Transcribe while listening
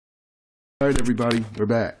Alright everybody, we're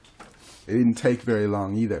back. It didn't take very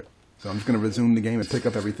long either. So I'm just going to resume the game and pick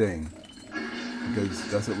up everything. Because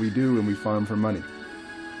that's what we do when we farm for money.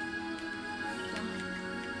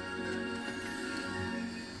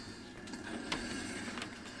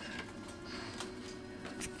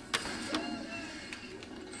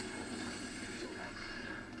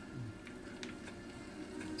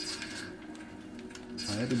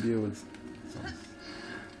 I had to deal with some...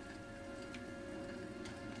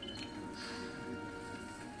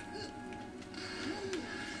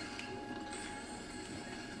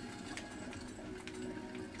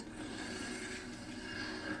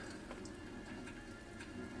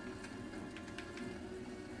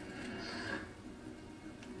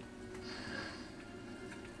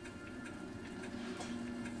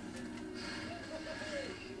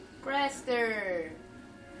 Prester!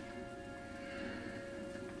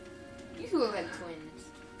 You two look like twins.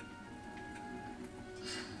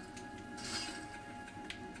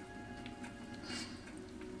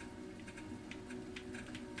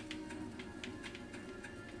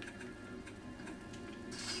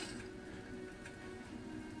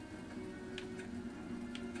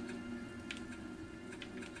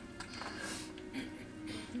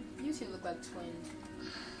 You two look like twins.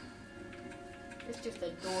 It's just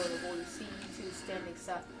adorable to see you two standing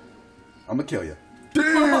side. I'm gonna kill you.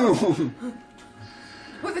 Damn!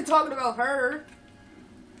 Wasn't talking about her.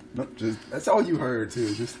 Nope, just that's all you heard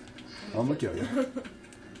too. Just I'm gonna kill you.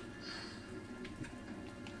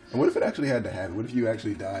 And what if it actually had to happen? What if you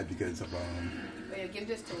actually died because of Wait, give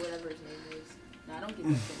this to whatever his name is. No, I don't give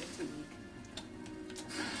this to him. It's too weak.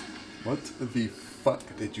 What the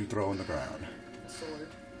fuck did you throw on the ground? A sword.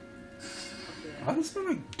 Okay. I just smell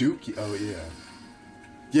like dookie. Oh yeah.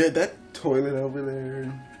 Yeah, that toilet over there.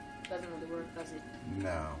 Doesn't really work, does it?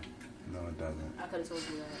 No. No, it doesn't. I could have told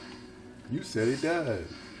you that. You said it does.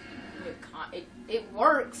 It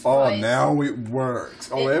works. Oh, but now it works.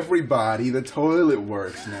 Oh, everybody, the toilet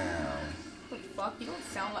works now. What the fuck? You don't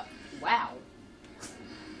sound like... Wow.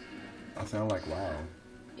 I sound like wow.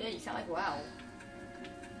 Yeah, you sound like wow.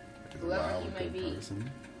 Is Whoever wow you a may good be. person?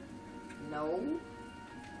 No.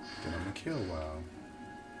 Then I'm gonna kill wow.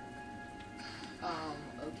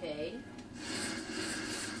 Okay.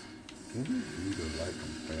 Maybe you don't like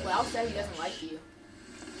him fast. Wow said he doesn't like you.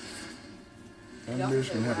 I'm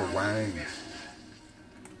just gonna have a wang.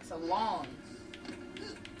 So long.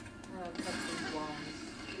 Captain Long.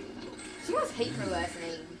 She must hate her last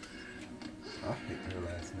name. I hate her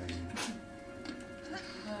last name.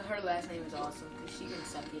 Her last name is awesome because she can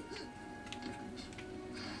suck it.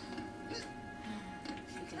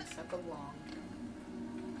 She can suck a long.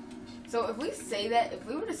 So if we say that, if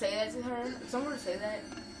we were to say that to her, if someone were to say that,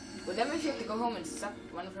 would that mean she have to go home and suck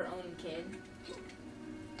one of her own kin?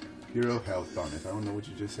 Hero health bonus. I don't know what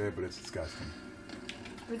you just said, but it's disgusting.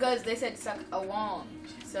 Because they said suck a Wong.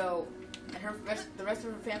 So, and the rest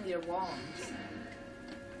of her family are Wongs.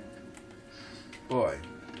 Boy,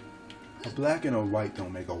 a black and a white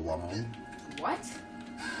don't make a wong. What?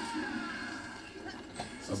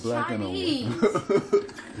 A black Chinese. and a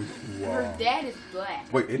white. Wow. Her dad is black.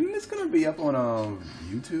 Wait, isn't this gonna be up on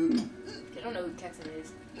YouTube? I don't know who Texan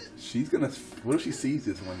is. She's gonna. What if she sees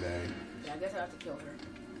this one day? Yeah, I guess I'll have to kill her.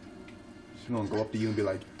 She's gonna go up to you and be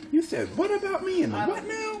like, "You said what about me and what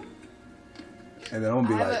now?" And then I'm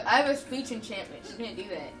gonna be like, I have a speech enchantment. She can't do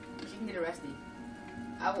that. She can get arrested.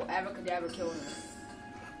 I will abracadabra kill her.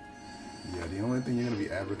 "Yeah, the only thing you're gonna be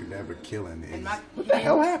abracadabra killing is my what the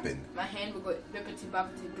hell happened?" My hand will go bippity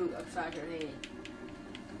boppity boo upside her head.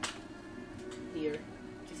 Here,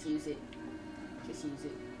 just use it. Just use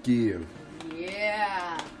it. Give.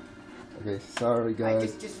 Yeah. Okay, sorry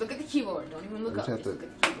guys. Right, just look at the keyboard. Don't even look up. Just look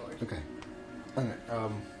at the keyboard. Okay. Alright,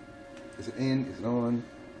 is it in? Is it on?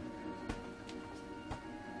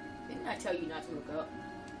 Didn't I tell you not to look up?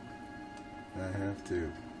 I have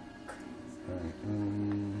to. Alright,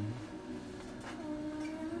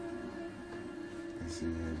 let's see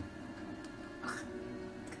here.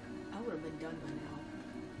 I would have been done by now.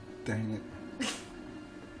 Dang it.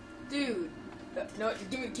 Dude. No, just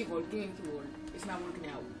give me the keyboard. Give me the keyboard. It's not working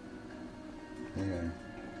out. Yeah.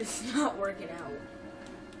 It's not working out.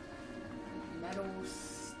 Metal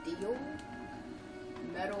steel?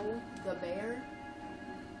 Metal the bear?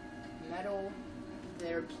 Metal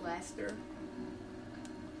their plaster?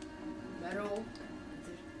 Metal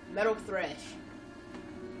thresh.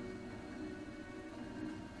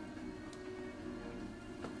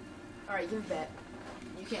 Alright, give it back.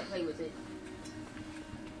 You can't play with it.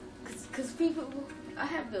 Cause people, I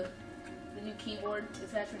have the new keyboard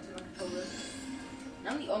attachment to my controller. And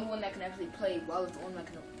I'm the only one that can actually play while it's on my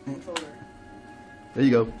controller. There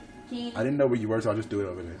you go. Keith. I didn't know where you were, so I'll just do it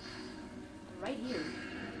over there. Right here.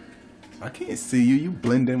 I can't see you. You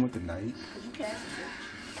blend in with the night. Cause you cast it.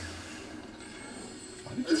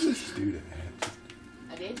 Why did you just do that?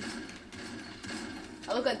 I did.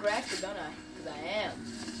 I look like Graster, don't I? Cause I am.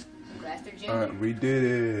 Graster Jimmy. Alright, we did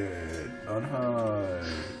it. Unhide.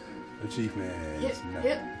 Achievements. Hip, No.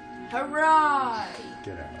 hip, hooray!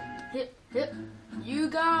 Get out. Hip, hip, you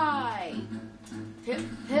guy. Hip,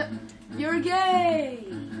 hip, you're gay.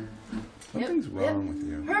 Something's Hip, wrong hip, with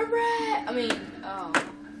you. Hooray! I mean,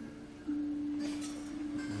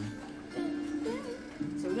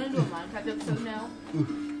 So we're gonna do a Minecraft episode now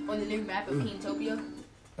on the new map of Keentopia.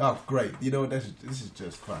 Oh, great. You know what? This is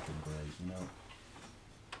just fucking great, you know?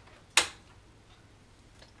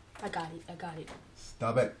 I got it.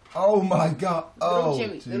 Stop it. Oh, my God. Oh,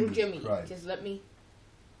 Little Jimmy, Christ. just let me.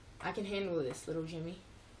 I can handle this, little Jimmy.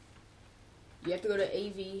 You have to go to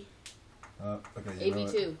AV. Okay, you know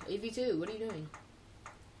what? AV2. What are you doing?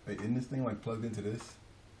 Wait, isn't this thing, like, plugged into this?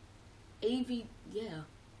 AV, yeah.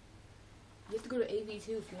 You have to go to AV2 if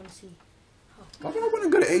you want to see. Why would I want to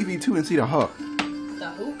go to AV2 and see the hook? The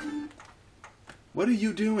hoop? What are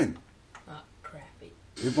you doing? Oh, crap it.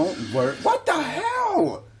 It won't work. What the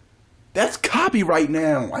hell? That's copyright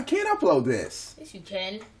now. I can't upload this. Yes, you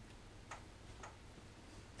can.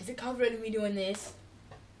 Is it copyrighted me doing this?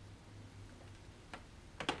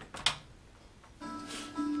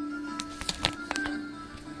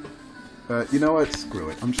 You know what? Screw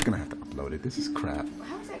it. I'm just gonna have to upload it. This is crap.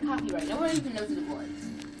 How is that copyright? Nobody even knows what it was.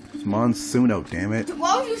 It's Monsuno, damn it.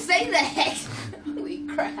 Why would you say that? Holy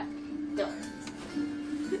crap. Don't.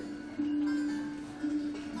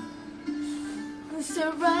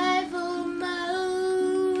 Survival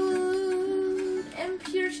mode and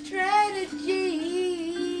pure strategy.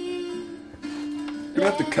 You're gonna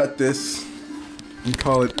have to cut this and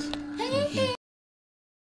call it